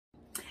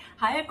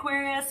Hi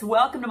Aquarius,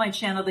 welcome to my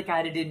channel, The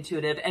Guided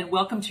Intuitive, and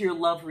welcome to your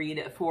love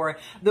read for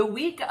the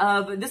week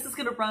of, this is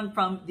going to run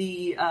from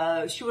the,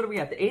 what do we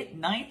have, the 8th,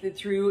 9th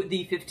through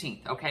the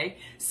 15th, okay?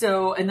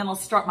 So, and then I'll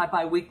start my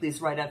bi-weeklies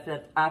right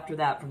after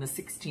that from the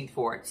 16th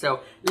forward.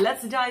 So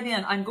let's dive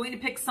in. I'm going to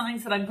pick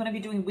signs that I'm going to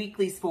be doing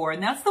weeklies for,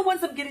 and that's the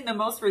ones I'm getting the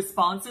most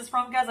responses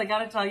from, guys, I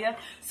gotta tell you.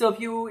 So if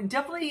you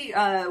definitely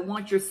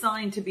want your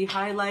sign to be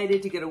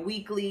highlighted to get a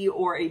weekly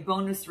or a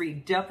bonus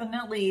read,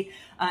 definitely,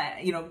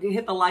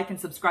 hit the like and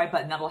subscribe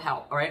button. That'll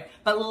help. All right.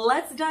 But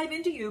let's dive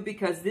into you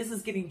because this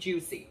is getting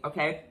juicy.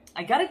 Okay.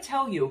 I got to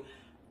tell you,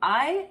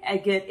 I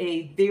get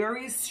a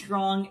very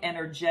strong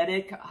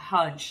energetic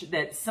hunch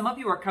that some of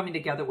you are coming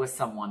together with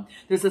someone.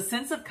 There's a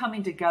sense of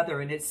coming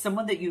together, and it's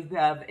someone that you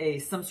have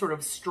some sort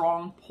of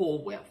strong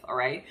pull with. All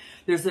right.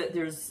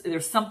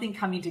 There's something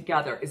coming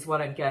together is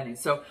what I'm getting.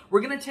 So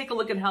we're going to take a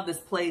look at how this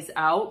plays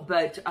out,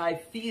 but I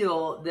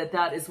feel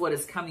that is what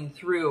is coming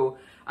through.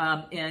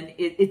 And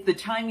the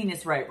timing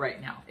is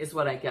right now is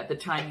what I get. The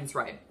timing's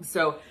right.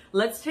 So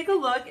let's take a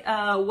look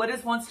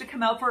what wants to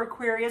come out for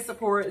Aquarius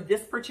for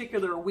this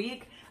particular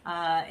week,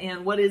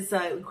 and what is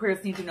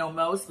Aquarius need to know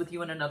most with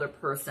you and another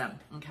person.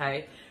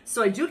 Okay.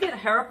 So I do get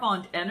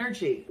Hierophant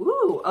energy.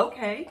 Ooh,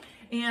 okay.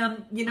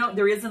 And,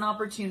 there is an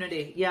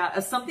opportunity. Yeah,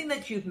 something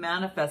that you've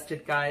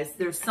manifested, guys.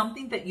 There's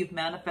something that you've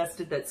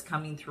manifested that's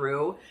coming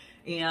through.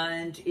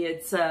 And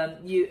it's,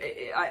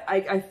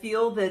 I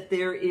feel that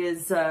there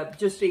is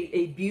just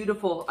a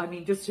beautiful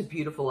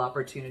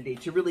opportunity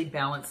to really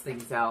balance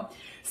things out.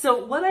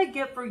 So what I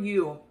get for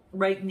you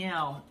right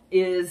now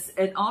is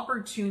an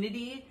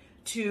opportunity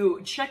to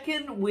check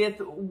in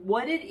with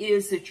what it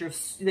is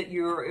that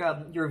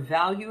your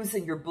values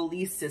and your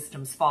belief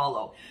systems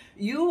follow.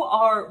 You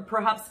are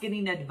perhaps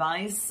getting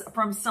advice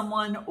from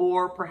someone,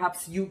 or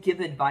perhaps you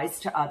give advice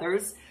to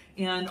others.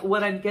 And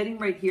what I'm getting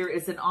right here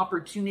is an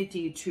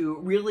opportunity to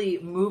really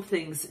move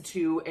things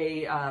to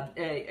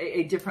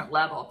a different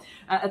level.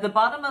 At the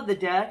bottom of the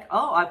deck,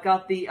 I've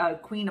got the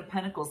Queen of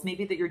Pentacles.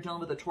 Maybe that you're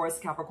dealing with a Taurus,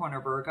 Capricorn, or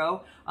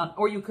Virgo.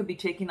 Or you could be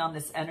taking on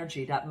this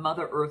energy, that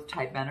Mother Earth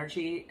type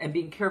energy, and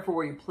being careful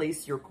where you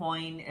place your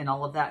coin and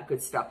all of that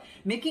good stuff.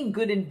 Making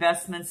good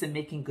investments and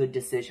making good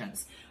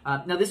decisions.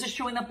 Now, this is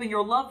showing up in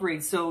your love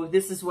read, so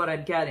this is what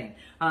I'm getting.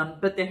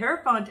 But the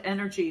Hierophant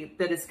energy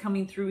that is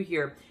coming through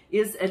here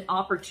is an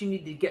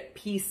opportunity to get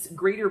peace,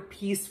 greater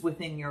peace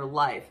within your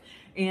life.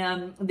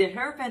 And the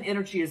Hierophant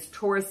energy is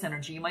Taurus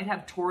energy. You might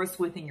have Taurus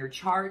within your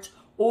chart,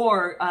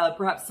 or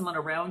perhaps someone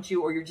around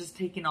you, or you're just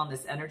taking on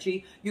this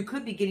energy. You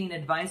could be getting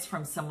advice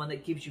from someone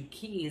that gives you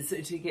keys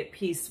to get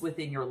peace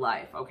within your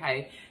life,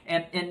 okay?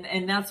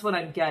 And that's what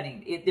I'm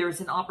getting.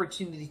 There's an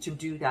opportunity to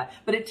do that.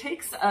 But it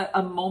takes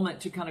a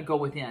moment to kind of go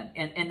within.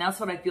 And that's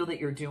what I feel that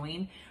you're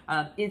doing.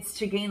 It's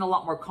to gain a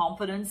lot more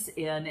confidence,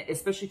 and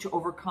especially to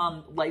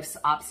overcome life's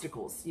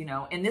obstacles,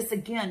 And this,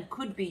 again,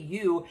 could be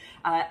you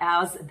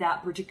as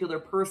that particular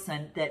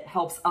person that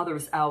helps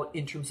others out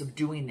in terms of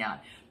doing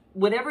that.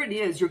 Whatever it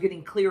is, you're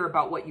getting clear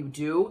about what you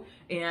do,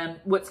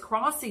 and what's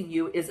crossing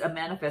you is a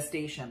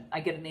manifestation. I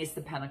get an Ace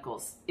of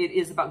Pentacles. It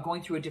is about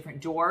going through a different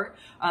door.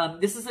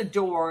 This is a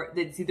door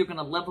that's either going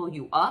to level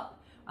you up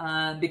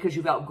because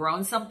you've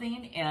outgrown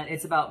something, and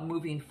it's about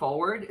moving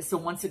forward. So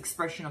once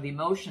expression of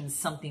emotions,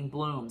 something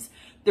blooms.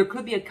 There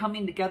could be a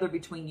coming together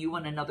between you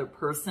and another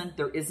person.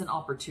 There is an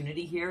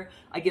opportunity here.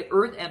 I get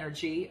Earth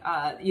energy,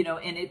 and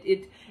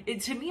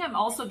it to me, I'm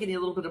also getting a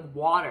little bit of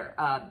water,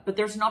 but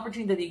there's an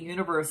opportunity that the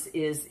universe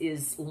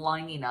is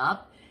lining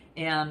up.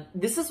 And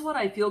this is what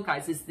I feel,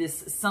 guys, is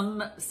this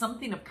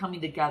something of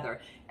coming together.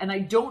 And I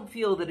don't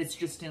feel that it's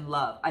just in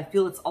love. I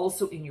feel it's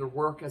also in your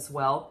work as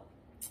well.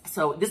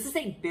 So this is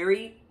a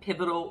very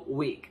pivotal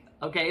week,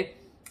 okay?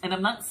 And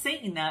I'm not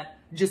saying that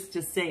just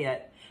to say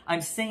it.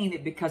 I'm saying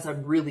it because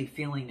I'm really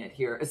feeling it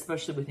here,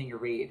 especially within your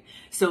read.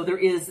 So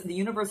the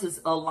universe is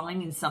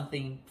aligning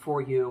something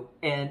for you,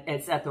 and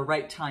it's at the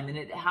right time. And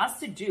it has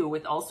to do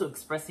with also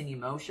expressing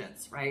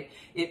emotions, right?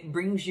 It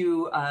brings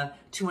you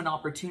to an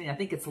opportunity. I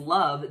think it's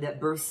love that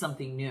births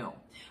something new,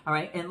 all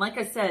right? And like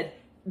I said,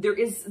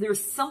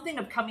 there's something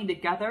of coming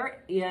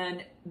together,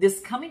 and this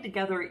coming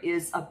together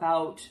is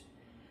about,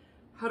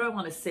 how do I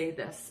want to say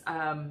this?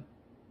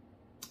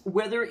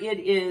 Whether it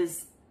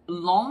is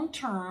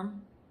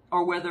long-term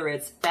or whether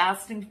it's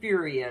fast and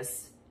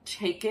furious,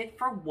 take it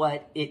for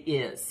what it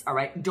is, all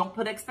right? Don't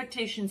put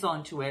expectations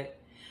onto it,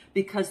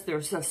 because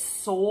there's a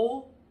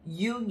soul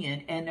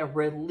union and a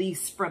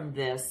release from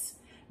this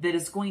that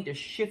is going to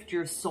shift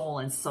your soul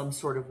in some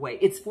sort of way.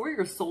 It's for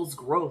your soul's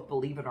growth,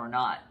 believe it or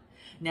not.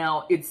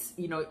 Now, it's,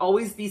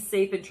 always be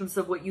safe in terms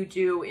of what you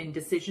do and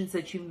decisions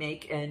that you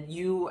make, and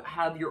you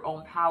have your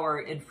own power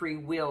and free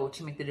will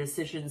to make the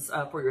decisions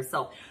for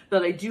yourself.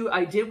 But I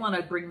did want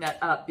to bring that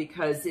up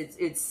because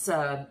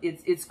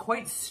it's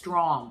quite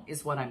strong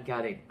is what I'm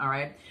getting. All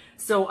right.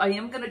 So I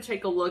am going to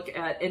take a look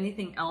at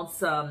anything else.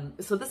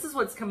 So this is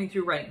what's coming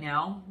through right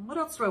now. What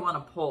else do I want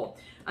to pull?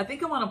 I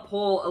think I want to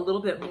pull a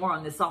little bit more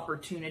on this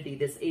opportunity,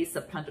 this Ace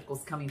of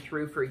Pentacles coming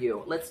through for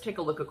you. Let's take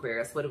a look,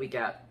 Aquarius. What do we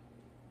get?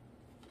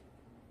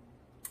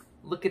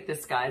 Look at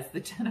this, guys, the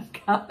Ten of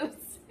Cups.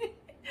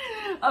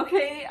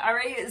 Okay, all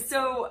right.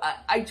 So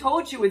I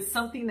told you it's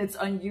something that's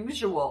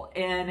unusual,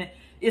 and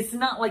it's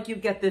not like you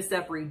get this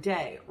every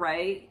day,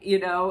 right? You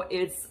know,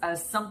 it's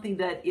something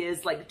that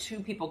is like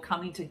two people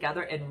coming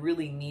together and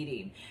really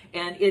meeting,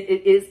 and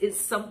it's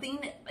something.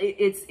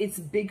 It's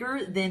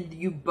bigger than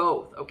you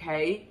both.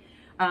 Okay.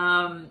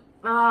 Oh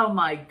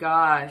my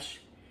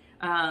gosh.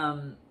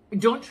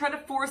 Don't try to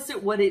force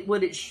it. What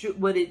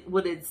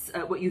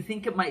you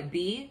think it might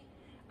be.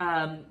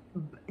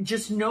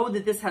 Just know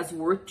that this has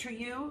worth to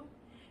you,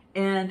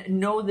 and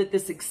know that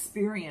this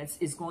experience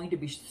is going to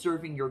be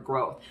serving your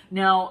growth.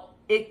 Now,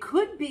 it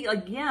could be,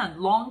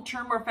 again,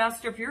 long-term or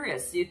fast or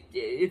furious.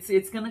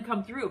 It's going to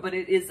come through, but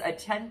it is a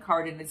 10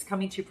 card, and it's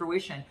coming to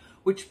fruition,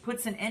 which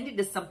puts an ending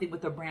to something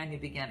with a brand new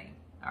beginning.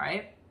 All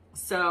right.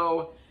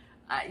 So,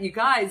 you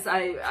guys,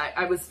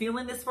 I was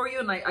feeling this for you,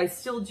 and I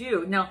still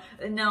do. Now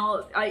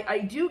I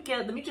do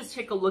get, let me just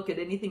take a look at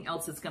anything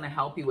else that's going to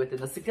help you with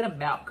it. Let's get a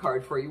map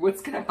card for you.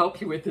 What's going to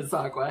help you with this,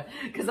 Aqua?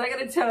 Because I got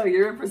to tell you,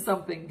 you're in for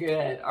something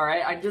good. All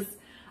right.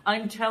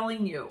 I'm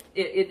telling you,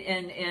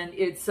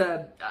 it's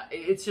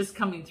just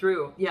coming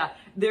through. Yeah,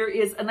 there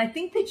is. And I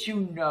think that you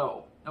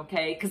know,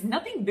 okay, because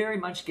nothing very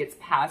much gets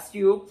past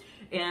you.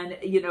 And,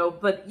 you know,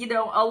 but, you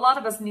know, a lot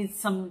of us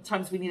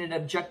sometimes we need an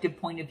objective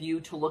point of view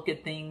to look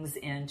at things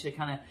and to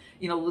kind of,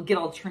 you know, get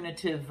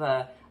alternative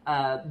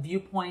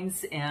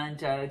viewpoints and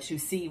to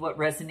see what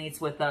resonates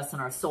with us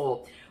and our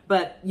soul.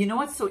 But you know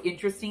what's so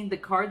interesting? The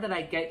card that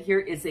I get here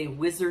is a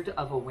Wizard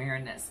of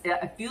Awareness.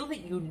 I feel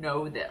that you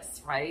know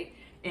this, right?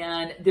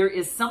 And there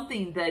is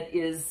something that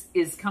is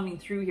coming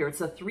through here. It's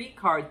a 3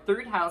 card.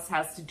 Third house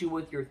has to do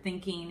with your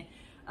thinking,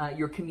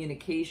 your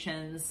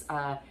communications.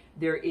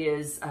 There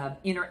is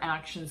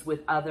interactions with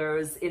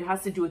others. It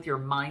has to do with your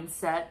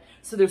mindset.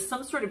 So there's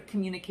some sort of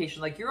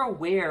communication, like you're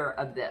aware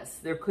of this.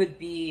 There could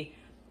be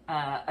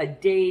a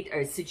date or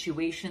a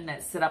situation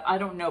that's set up. I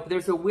don't know, but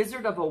there's a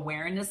Wizard of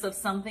Awareness of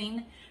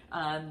something.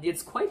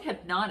 It's quite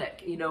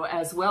hypnotic, you know,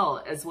 as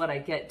well as what I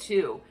get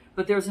too.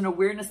 But there's an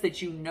awareness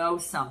that you know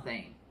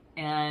something,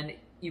 and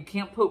you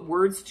can't put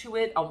words to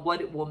it on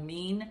what it will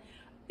mean.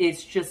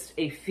 It's just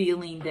a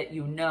feeling that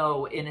you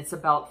know, and it's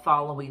about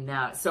following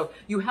that. So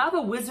you have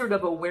a Wizard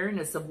of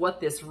Awareness of what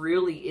this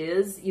really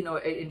is, you know,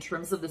 in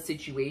terms of the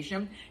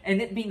situation.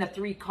 And it being a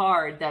 3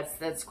 card,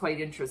 that's quite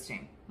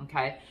interesting,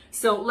 okay?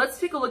 So let's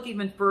take a look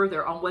even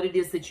further on what it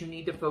is that you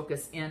need to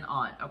focus in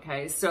on,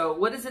 okay? So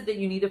what is it that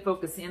you need to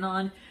focus in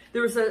on?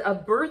 There's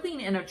a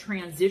birthing and a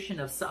transition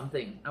of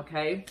something,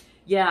 okay?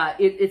 Yeah,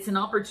 it's an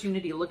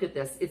opportunity. Look at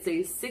this. It's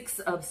a 6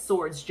 of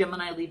Swords,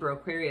 Gemini, Libra,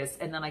 Aquarius,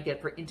 and then I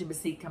get for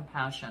intimacy,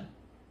 compassion.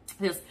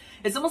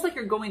 It's almost like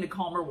you're going to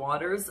calmer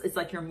waters. It's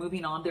like you're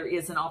moving on. There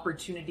is an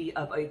opportunity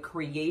of a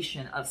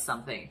creation of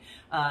something,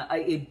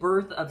 a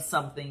birth of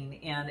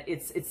something, and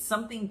it's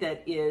something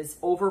that is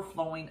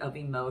overflowing of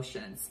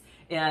emotions.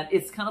 And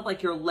it's kind of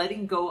like you're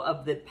letting go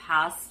of the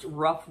past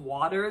rough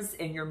waters,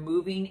 and you're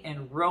moving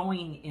and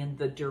rowing in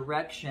the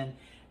direction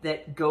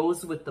that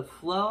goes with the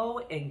flow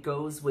and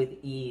goes with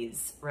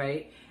ease,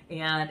 right?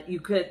 And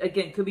you could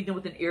be done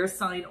with an air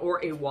sign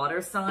or a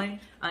water sign.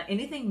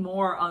 Anything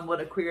more on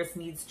what Aquarius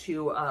needs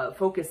to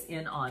focus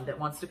in on that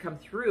wants to come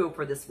through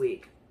for this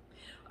week?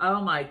 Oh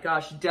my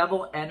gosh,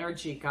 devil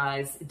energy,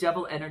 guys,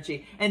 devil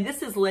energy. And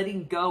this is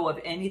letting go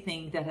of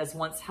anything that has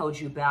once held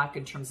you back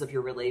in terms of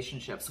your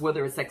relationships,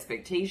 whether it's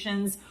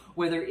expectations,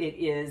 whether it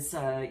is,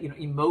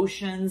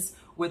 emotions,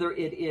 whether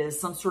it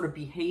is some sort of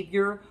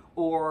behavior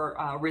or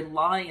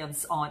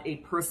reliance on a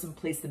person,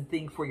 place, and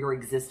thing for your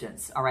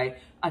existence, all right?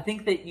 I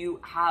think that you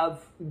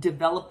have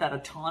developed that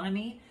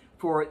autonomy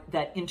for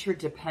that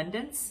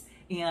interdependence,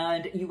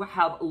 and you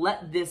have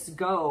let this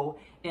go.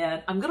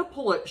 And I'm going to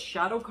pull a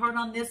shadow card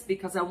on this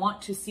because I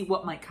want to see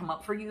what might come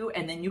up for you,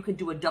 and then you can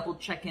do a double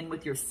check-in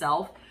with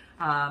yourself.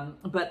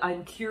 But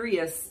I'm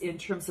curious in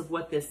terms of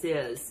what this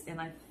is. And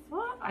I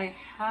thought I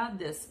had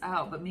this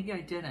out, but maybe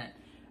I didn't.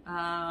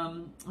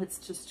 Let's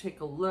just take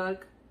a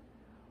look.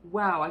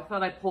 Wow, I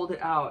thought I pulled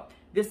it out.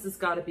 This has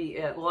got to be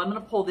it. Well, I'm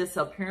going to pull this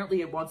up.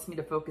 Apparently, it wants me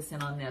to focus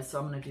in on this, so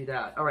I'm going to do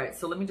that. All right,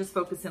 so let me just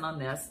focus in on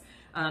this.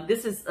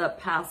 This is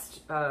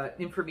past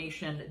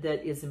information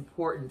that is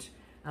important,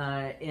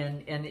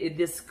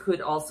 this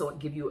could also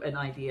give you an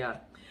idea.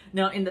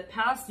 Now, in the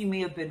past, you may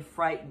have been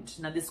frightened.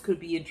 Now, this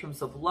could be in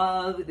terms of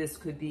love. This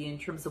could be in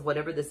terms of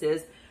whatever this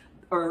is,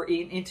 or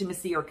in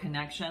intimacy or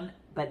connection.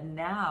 But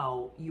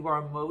now you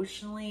are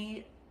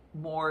emotionally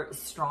more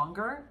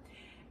stronger,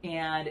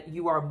 and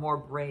you are more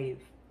brave.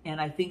 And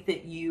I think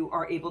that you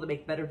are able to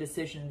make better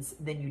decisions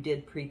than you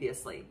did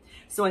previously.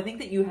 So I think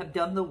that you have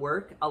done the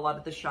work, a lot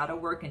of the shadow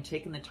work, and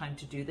taken the time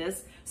to do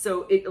this.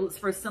 So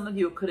for some of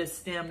you, it could have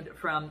stemmed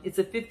from, it's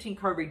a 15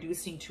 card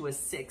reducing to a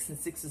 6, and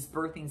 6 is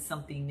birthing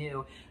something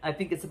new. I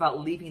think it's about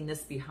leaving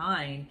this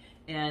behind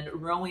and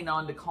rowing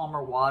on to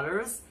calmer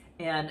waters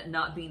and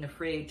not being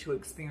afraid to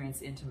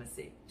experience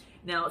intimacy.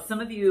 Now, some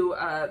of you,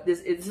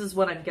 this is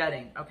what I'm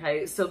getting,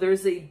 okay? So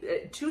there's 2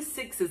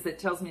 6s that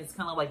tells me it's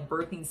kind of like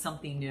birthing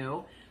something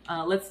new.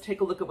 Let's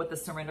take a look at what the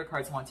surrender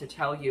cards want to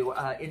tell you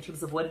in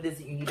terms of what it is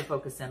that you need to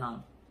focus in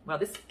on. Wow,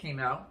 this came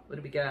out. What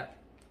do we get?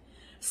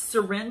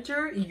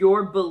 Surrender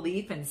your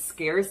belief in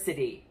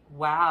scarcity.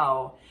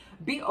 Wow.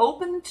 Be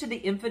open to the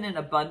infinite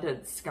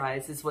abundance,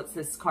 guys, is what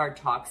this card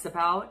talks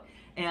about.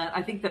 And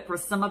I think that for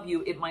some of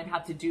you, it might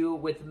have to do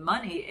with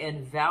money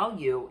and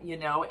value, you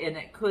know, and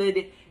it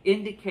could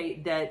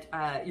indicate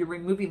that you're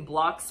removing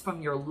blocks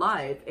from your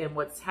life. And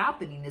what's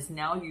happening is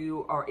now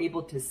you are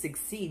able to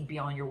succeed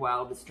beyond your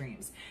wildest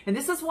dreams. And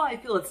this is why I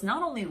feel it's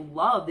not only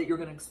love that you're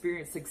going to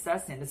experience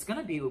success in, it's going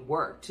to be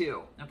work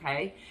too.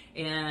 Okay.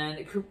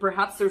 And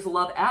perhaps there's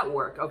love at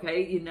work.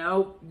 Okay. You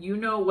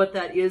know what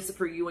that is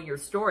for you and your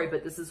story,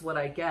 but this is what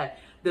I get.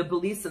 The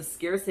beliefs of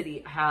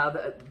scarcity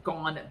have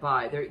gone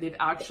by. They've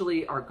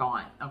actually are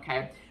gone.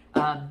 Okay.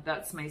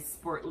 That's my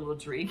sport little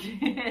drink.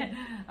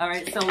 All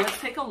right. So let's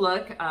take a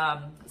look.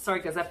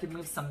 Sorry, guys, I have to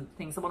move some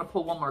things. I want to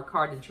pull one more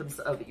card in terms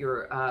of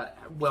your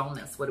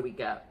wellness. What do we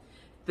get?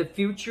 The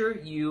future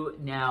you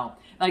now.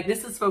 Like,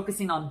 this is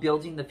focusing on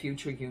building the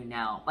future you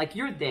now. Like,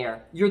 you're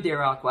there,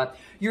 Aqua.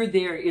 You're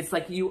there. It's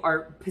like you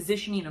are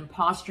positioning and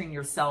posturing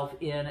yourself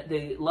in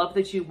the love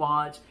that you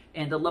want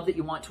and the love that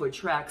you want to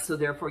attract. So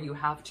therefore you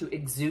have to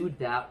exude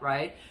that,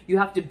 right? You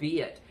have to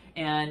be it.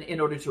 And in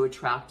order to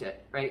attract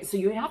it, right? So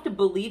you have to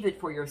believe it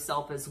for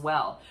yourself as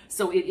well.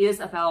 So it is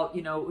about,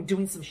 you know,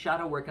 doing some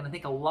shadow work. And I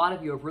think a lot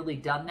of you have really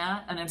done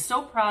that. And I'm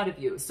so proud of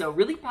you. So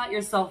really pat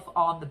yourself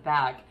on the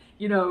back,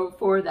 you know,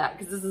 for that,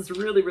 because this is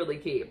really, really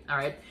key. All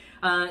right.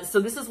 So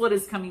this is what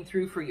is coming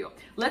through for you.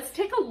 Let's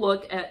take a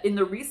look at, in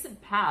the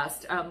recent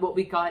past, what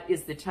we got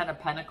is the Ten of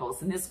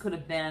Pentacles. And this could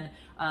have been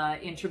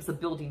in terms of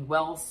building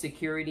wealth,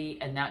 security,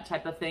 and that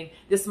type of thing.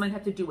 This might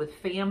have to do with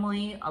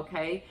family,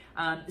 okay?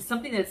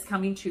 Something that's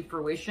coming to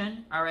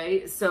fruition, all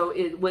right? So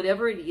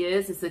whatever it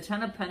is, it's the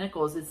Ten of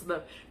Pentacles. It's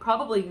about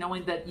probably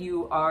knowing that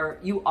you are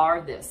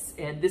this,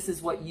 and this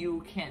is what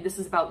you can, this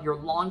is about your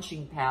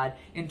launching pad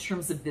in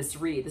terms of this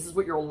read. This is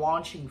what you're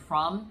launching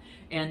from,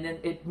 and then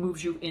it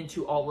moves you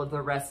into all of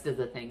the rest of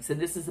the things. And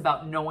this is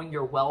about knowing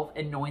your wealth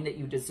and knowing that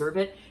you deserve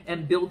it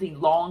and building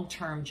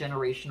long-term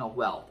generational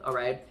wealth, all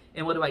right?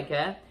 And what do I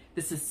get?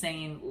 This is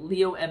saying,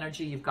 Leo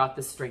energy, you've got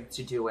the strength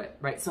to do it,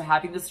 right? So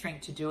having the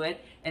strength to do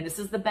it, and this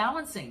is the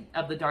balancing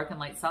of the dark and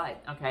light side,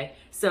 okay?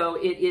 So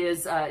it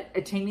is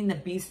attaining the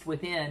beast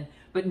within,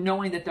 but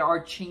knowing that there are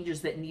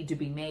changes that need to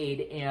be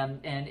made, and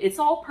it's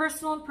all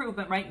personal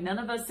improvement, right? None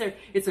of us are,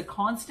 it's a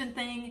constant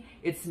thing,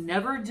 it's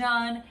never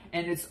done,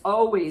 and it's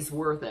always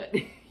worth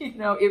it. You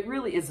know, it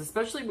really is,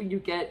 especially when you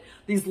get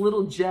these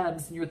little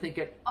gems and you're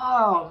thinking,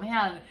 oh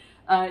man,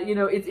 you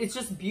know, it's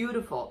just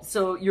beautiful.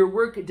 So your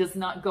work does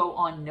not go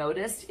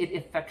unnoticed. It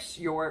affects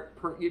your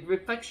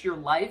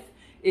life,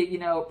 you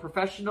know,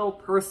 professional,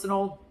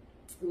 personal,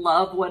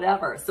 love,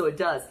 whatever. So it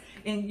does.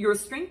 In your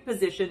strength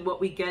position, what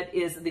we get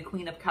is the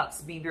Queen of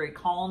Cups, being very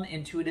calm,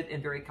 intuitive,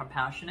 and very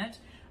compassionate.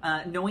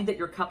 Knowing that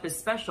your cup is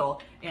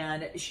special,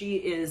 and she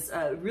is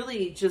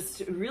really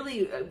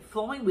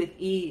flowing with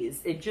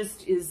ease. It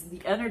just is,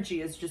 the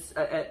energy is just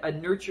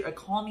a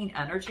calming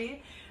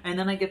energy. And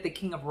then I get the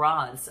King of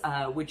Rods,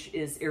 which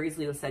is Aries,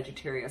 Leo,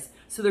 Sagittarius.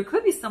 So there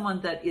could be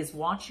someone that is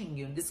watching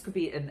you, and this could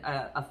be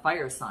a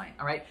fire sign,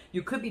 all right?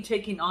 You could be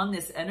taking on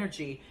this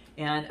energy,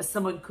 and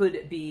someone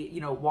could be,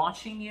 you know,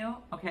 watching you,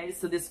 okay?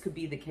 So this could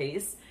be the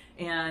case.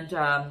 And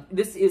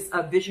this is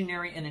a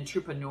visionary and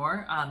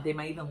entrepreneur. They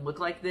might even look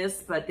like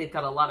this, but they've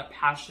got a lot of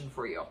passion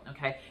for you,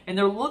 okay? And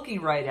they're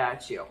looking right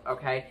at you,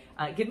 okay?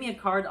 Give me a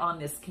card on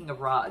this King of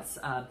Rods.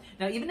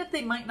 Now, even if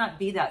they might not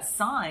be that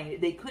sign,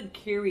 they could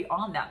carry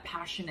on that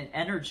passion and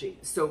energy.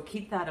 So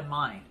keep that in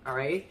mind, all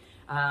right?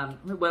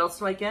 What else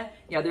do I get?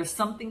 Yeah, there's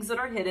some things that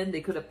are hidden.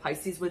 They could have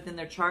Pisces within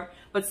their chart,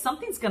 but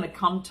something's going to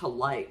come to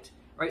light.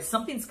 Right?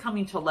 Something's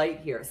coming to light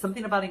here.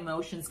 Something about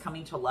emotions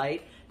coming to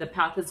light. The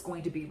path is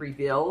going to be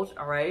revealed.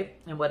 All right.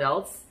 And what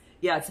else?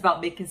 Yeah, it's about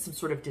making some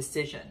sort of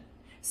decision.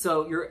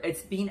 So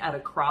it's being at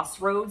a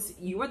crossroads.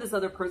 You or this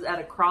other person at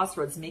a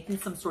crossroads, making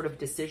some sort of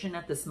decision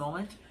at this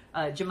moment.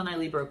 Gemini,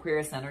 Libra,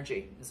 Aquarius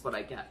energy is what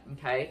I get.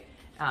 Okay.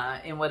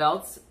 And what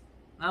else?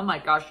 Oh my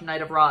gosh,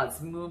 Knight of Rods,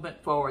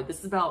 movement forward. This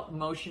is about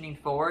motioning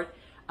forward.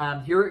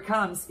 Here it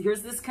comes.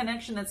 Here's this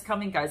connection that's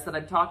coming, guys, that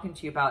I'm talking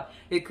to you about.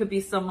 It could be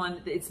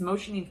someone, it's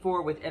motioning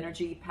forward with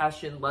energy,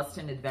 passion, lust,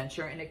 and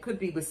adventure. And it could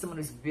be with someone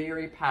who's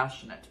very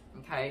passionate,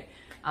 okay?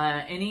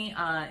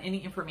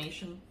 Any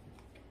information?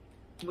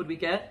 What do we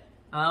get?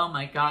 Oh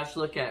my gosh,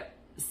 look at,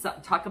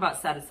 talk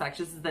about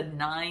satisfaction. This is the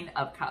 9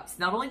 of Cups.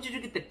 Not only did you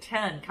get the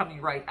 10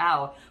 coming right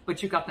out,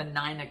 but you got the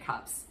 9 of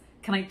Cups.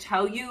 Can I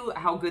tell you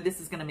how good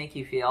this is going to make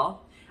you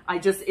feel?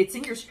 It's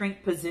in your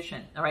strength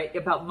position, all right,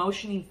 about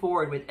motioning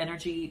forward with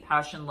energy,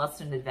 passion, lust,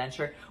 and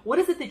adventure. What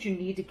is it that you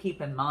need to keep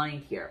in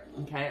mind here,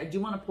 okay? I do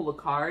want to pull a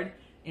card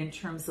in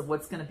terms of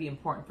what's going to be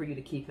important for you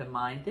to keep in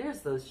mind. There's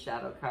those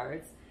shadow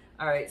cards.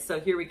 All right, so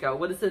here we go.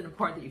 What is it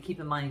important that you keep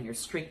in mind in your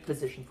strength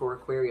position for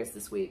Aquarius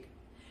this week?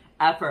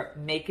 effort,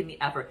 making the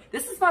effort.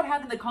 This is about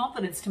having the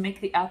confidence to make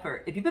the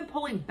effort. If you've been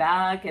pulling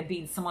back and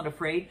being somewhat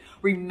afraid,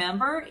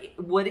 remember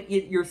what it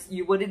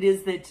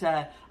is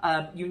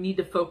that you need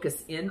to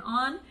focus in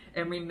on,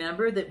 and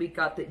remember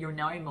that you're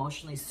now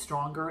emotionally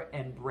stronger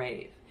and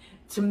brave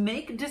to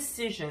make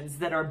decisions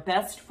that are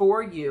best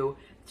for you,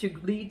 to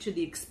lead to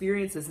the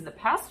experiences. In the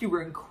past, you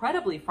were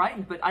incredibly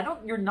frightened, but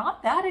you're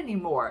not that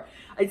anymore.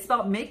 It's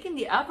about making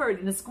the effort,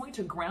 and it's going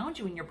to ground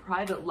you in your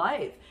private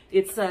life.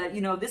 It's,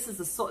 this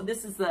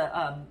is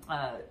the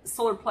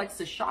solar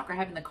plexus chakra,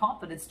 having the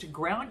confidence to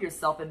ground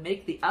yourself and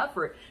make the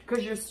effort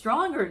because you're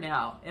stronger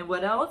now. And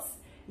what else?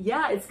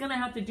 Yeah, it's going to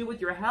have to do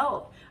with your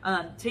health.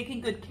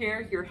 Taking good care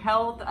of your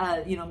health,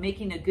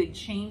 making a good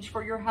change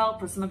for your health.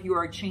 For some of you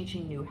are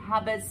changing new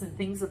habits and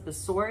things of the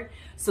sort.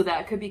 So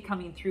that could be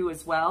coming through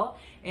as well.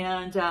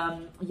 And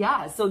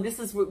so this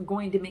is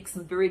going to make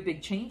some very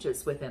big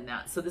changes within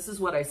that. So this is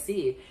what I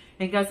see.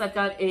 And guys, I've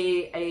got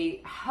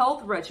a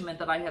health regimen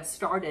that I have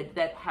started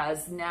that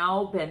has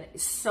now been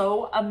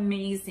so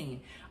amazing.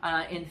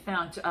 In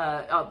fact,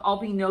 I'll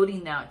be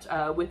noting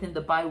that within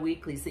the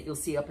bi-weeklies that you'll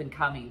see up and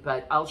coming,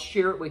 but I'll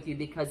share it with you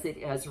because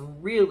it has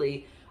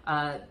really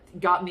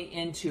got me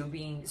into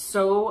being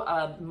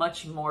so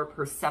much more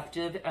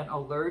perceptive and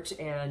alert,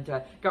 and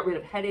got rid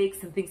of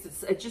headaches and things.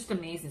 It's just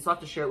amazing. So I'll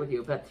have to share it with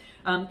you. But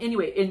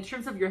anyway, in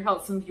terms of your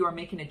health, some of you are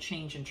making a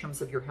change in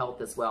terms of your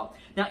health as well.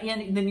 Now,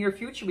 in the near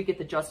future, we get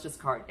the Justice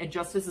card, and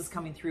Justice is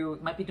coming through.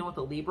 You might be dealing with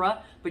a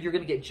Libra, but you're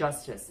going to get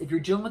justice. If you're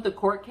dealing with a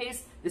court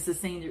case, this is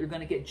saying that you're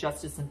going to get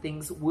justice and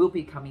things will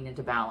be coming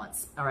into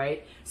balance. All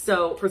right.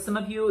 So for some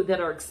of you that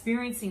are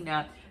experiencing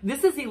that,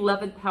 this is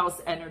 11th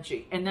house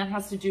energy, and that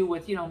has to do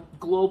with,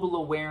 global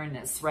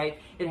awareness, right?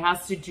 It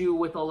has to do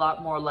with a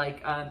lot more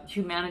like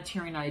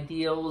humanitarian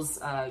ideals,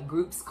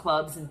 groups,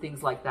 clubs, and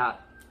things like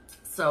that.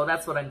 So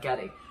that's what I'm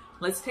getting.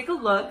 Let's take a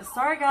look.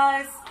 Sorry,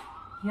 guys.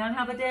 You don't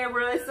have a day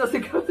where this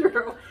doesn't go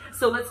through.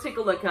 So let's take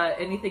a look at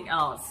anything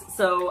else.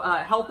 So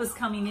help is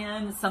coming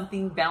in.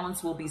 Something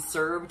balance will be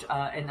served,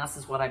 and this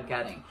is what I'm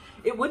getting.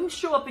 It wouldn't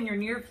show up in your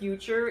near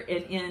future,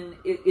 and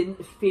in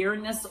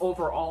fairness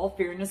overall,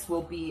 fairness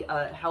will be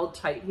held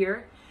tight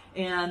here.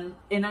 And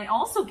I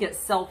also get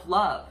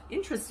self-love.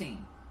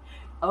 Interesting.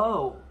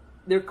 Oh,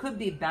 there could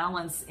be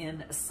balance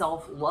in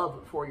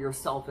self-love for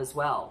yourself as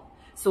well.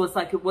 So it's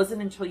like it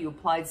wasn't until you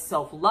applied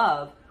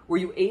self-love were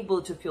you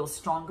able to feel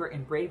stronger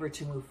and braver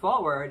to move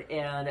forward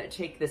and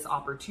take this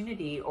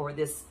opportunity, or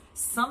this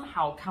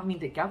somehow coming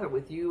together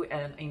with you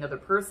and another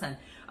person.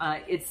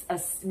 It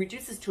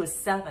reduces to a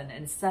 7,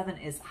 and 7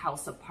 is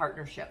house of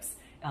partnerships.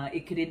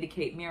 It could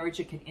indicate marriage.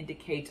 It could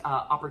indicate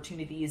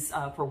opportunities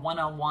for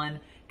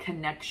one-on-one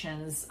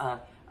connections,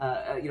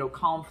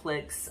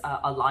 conflicts,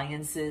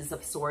 alliances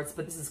of sorts,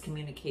 but this is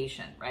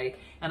communication, right?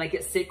 And I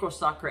get sacral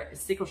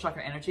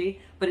chakra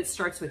energy, but it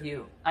starts with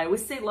you. I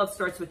always say love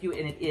starts with you,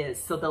 and it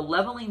is. So the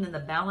leveling and the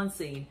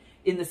balancing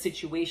in the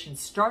situation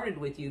started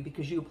with you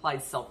because you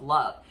applied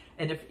self-love.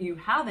 And if you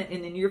haven't,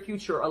 in the near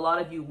future, a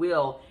lot of you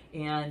will,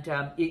 and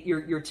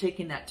you're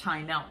taking that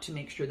time out to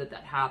make sure that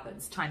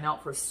happens. Time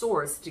out for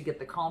source to get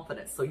the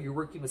confidence. So you're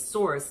working with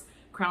source,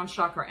 crown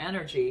chakra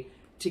energy,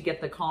 to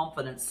get the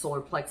confidence, solar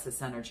plexus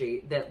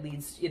energy that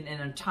leads in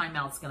a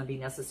timeout's going to be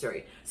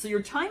necessary. So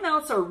your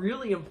timeouts are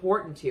really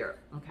important here.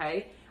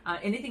 Okay.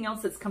 Anything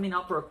else that's coming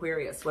up for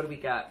Aquarius? What do we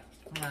got?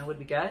 What do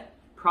we got?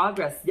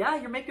 Progress.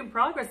 Yeah, you're making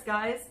progress,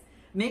 guys.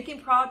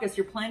 Making progress.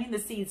 You're planting the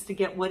seeds to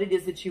get what it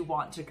is that you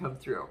want to come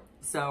through.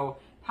 So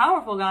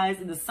powerful, guys.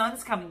 And the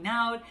sun's coming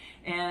out,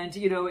 and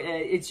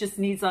it just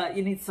needs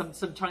you need some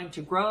time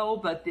to grow,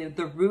 but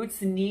the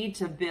roots need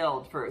to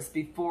build first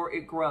before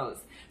it grows.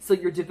 So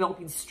you're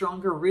developing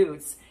stronger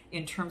roots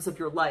in terms of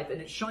your life,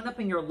 and it's showing up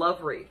in your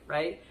love rate,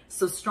 right?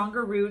 So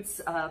stronger roots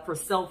for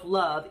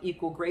self-love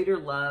equal greater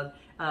love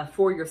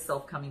for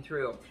yourself coming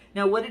through.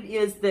 Now, what it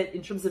is that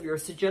in terms of your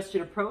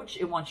suggested approach,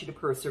 it wants you to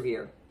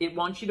persevere. It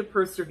wants you to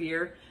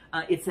persevere.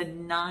 It's a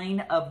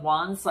 9 of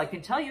Wands, so I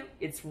can tell you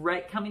it's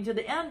right coming to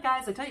the end,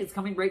 guys. I tell you, it's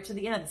coming right to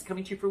the end. It's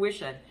coming to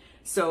fruition.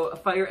 So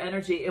fire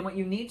energy. And what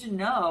you need to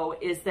know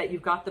is that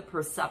you've got the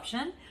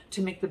perception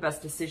to make the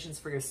best decisions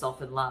for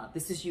yourself in love.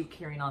 This is you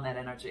carrying on that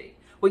energy.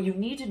 What you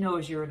need to know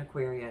is you're an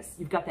Aquarius.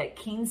 You've got that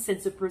keen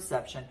sense of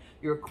perception.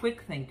 You're a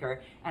quick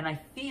thinker. And I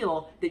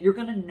feel that you're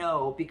going to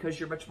know, because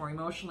you're much more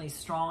emotionally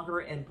stronger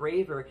and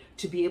braver,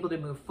 to be able to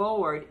move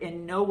forward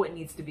and know what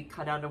needs to be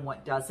cut out and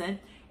what doesn't.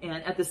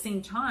 And at the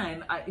same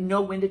time,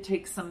 know when to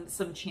take some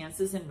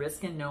chances and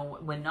risk, and know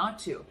when not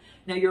to.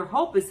 Now, your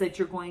hope is that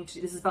you're going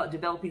to, this is about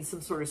developing some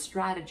sort of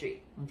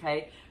strategy,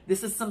 okay?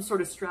 This is some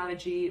sort of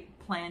strategy,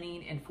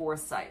 planning, and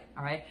foresight,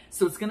 all right?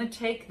 So it's going to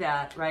take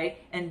that, right?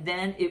 And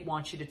then it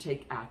wants you to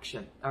take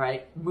action, all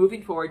right?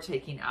 Moving forward,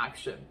 taking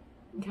action.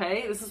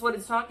 Okay, this is what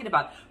it's talking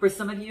about. For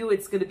some of you,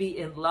 it's going to be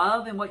in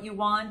love and what you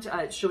want,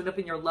 showing up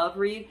in your love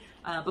read.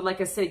 But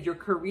like I said, your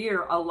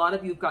career, a lot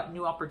of you have got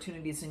new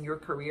opportunities in your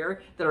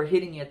career that are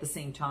hitting you at the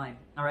same time.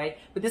 All right.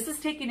 But this is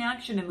taking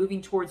action and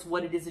moving towards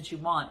what it is that you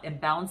want, and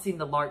balancing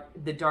the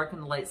dark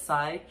and the light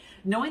side,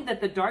 knowing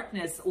that the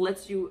darkness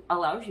allows you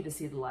to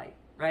see the light,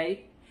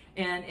 right?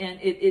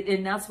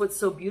 And that's what's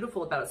so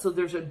beautiful about it. So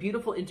there's a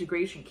beautiful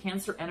integration.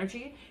 Cancer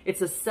energy,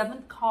 it's a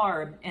 7th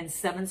card, and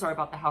 7s are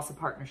about the house of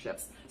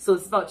partnerships. So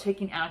it's about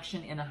taking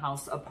action in a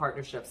house of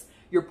partnerships.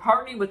 You're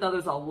partnering with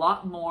others a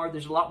lot more.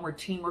 There's a lot more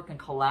teamwork and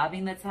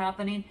collabing that's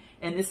happening.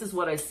 And this is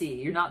what I see.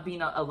 You're not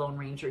being a lone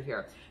ranger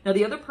here. Now,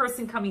 the other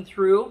person coming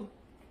through,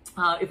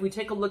 if we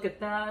take a look at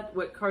that,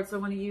 what cards I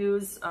want to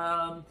use,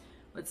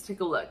 let's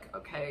take a look.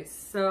 Okay,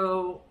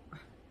 so,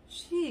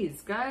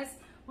 geez, guys,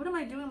 what am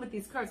I doing with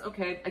these cards?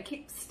 Okay, I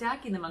keep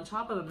stacking them on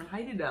top of them and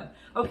hiding them.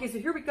 Okay, so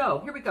here we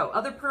go. Here we go.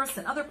 Other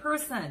person that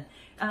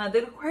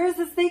Aquarius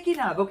is thinking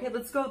of. Okay,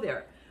 let's go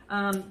there.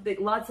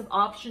 Lots of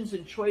options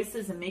and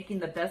choices and making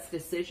the best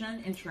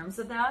decision in terms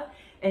of that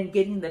and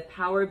getting the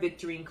power,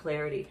 victory, and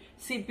clarity.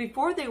 See,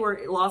 before they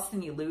were lost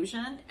in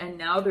illusion, and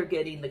now they're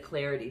getting the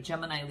clarity.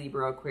 Gemini,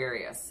 Libra,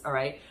 Aquarius, all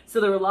right?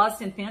 So they were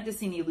lost in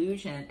fantasy and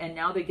illusion, and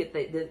now they get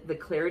the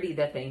clarity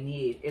that they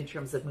need in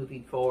terms of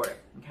moving forward,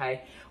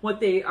 okay? What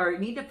they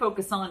need to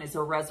focus on is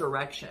a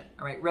resurrection,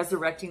 all right?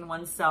 Resurrecting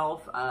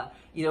oneself.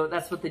 You know,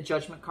 that's what the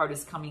Judgment card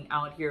is coming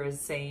out here is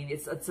saying.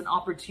 It's an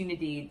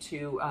opportunity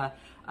to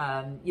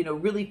you know,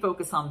 really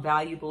focus on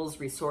valuables,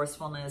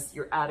 resourcefulness,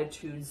 your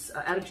attitudes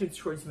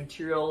towards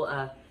material,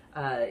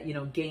 you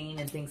know, gain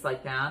and things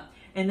like that.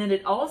 And then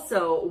it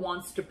also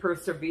wants to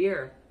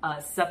persevere,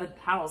 7th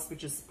house,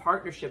 which is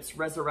partnerships,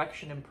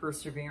 resurrection, and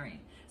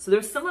persevering. So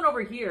there's someone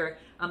over here.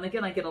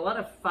 Again, I get a lot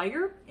of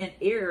fire and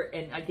air,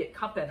 and I get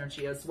cup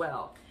energy as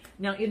well.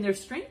 Now, in their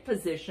strength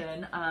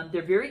position,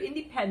 they're very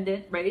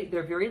independent, right?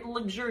 They're very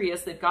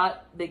luxurious. They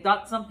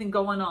got something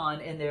going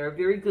on, and they're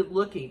very good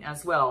looking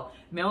as well.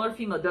 Male or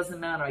female, it doesn't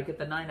matter. I get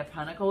the 9 of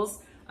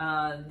Pentacles.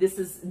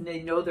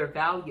 They know their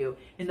value.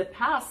 In the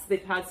past,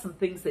 they've had some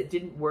things that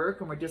didn't work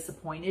and were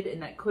disappointed,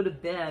 and that could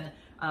have been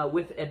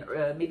with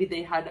maybe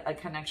they had a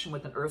connection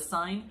with an earth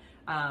sign,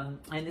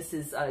 and this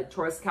is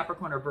Taurus,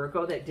 Capricorn, or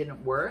Virgo that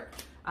didn't work.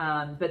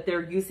 But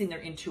they're using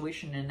their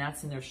intuition, and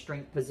that's in their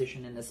strength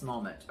position in this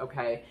moment,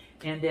 okay?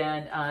 And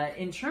then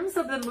in terms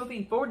of them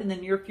moving forward in the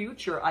near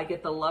future, I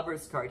get the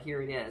Lovers card.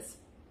 Here it is.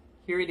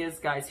 Here it is,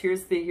 guys.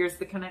 Here's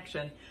the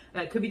connection.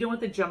 It could be done with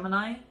the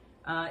Gemini.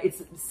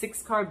 It's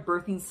 6 card,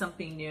 birthing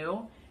something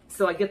new.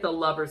 So I get the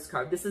Lovers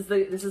card. This is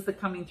the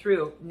coming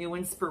through, new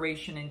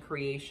inspiration and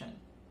creation.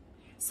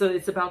 So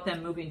it's about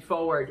them moving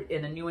forward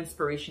in a new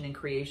inspiration and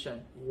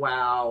creation.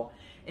 Wow.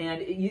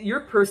 And you're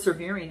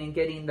persevering and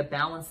getting the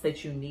balance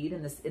that you need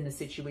in the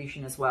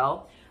situation as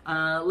well.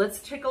 Let's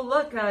take a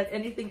look at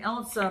anything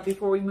else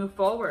before we move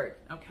forward.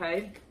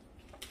 Okay.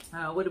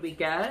 What do we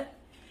get?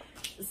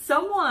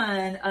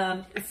 Someone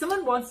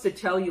wants to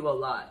tell you a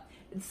lot.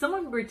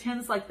 Someone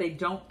pretends like they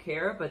don't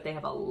care, but they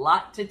have a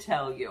lot to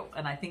tell you.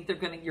 And I think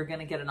you're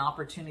gonna get an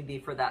opportunity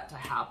for that to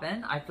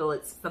happen. I feel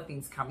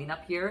something's coming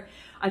up here.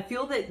 I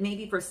feel that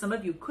maybe for some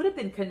of you could have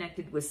been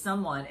connected with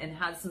someone and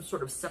had some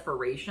sort of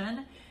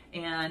separation,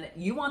 and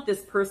you want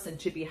this person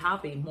to be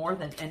happy more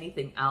than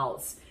anything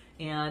else.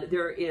 And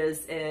there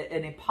is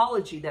an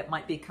apology that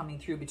might be coming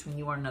through between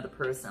you and another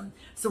person.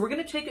 So we're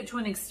going to take it to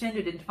an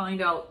extended and find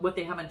out what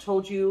they haven't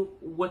told you,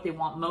 what they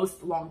want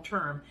most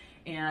long-term,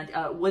 and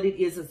what it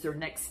is as their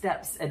next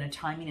steps and a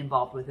timing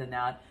involved within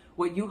that.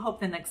 What you hope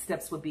the next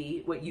steps would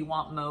be, what you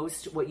want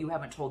most, what you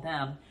haven't told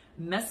them.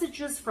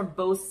 Messages from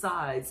both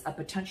sides, a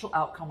potential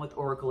outcome with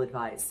Oracle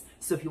advice.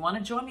 So if you want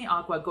to join me,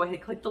 Aqua, go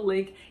ahead, click the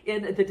link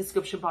in the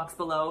description box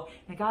below.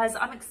 And guys,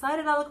 I'm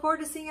excited. I look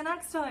forward to seeing you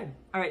next time.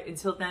 All right,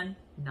 until then,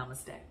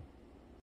 namaste.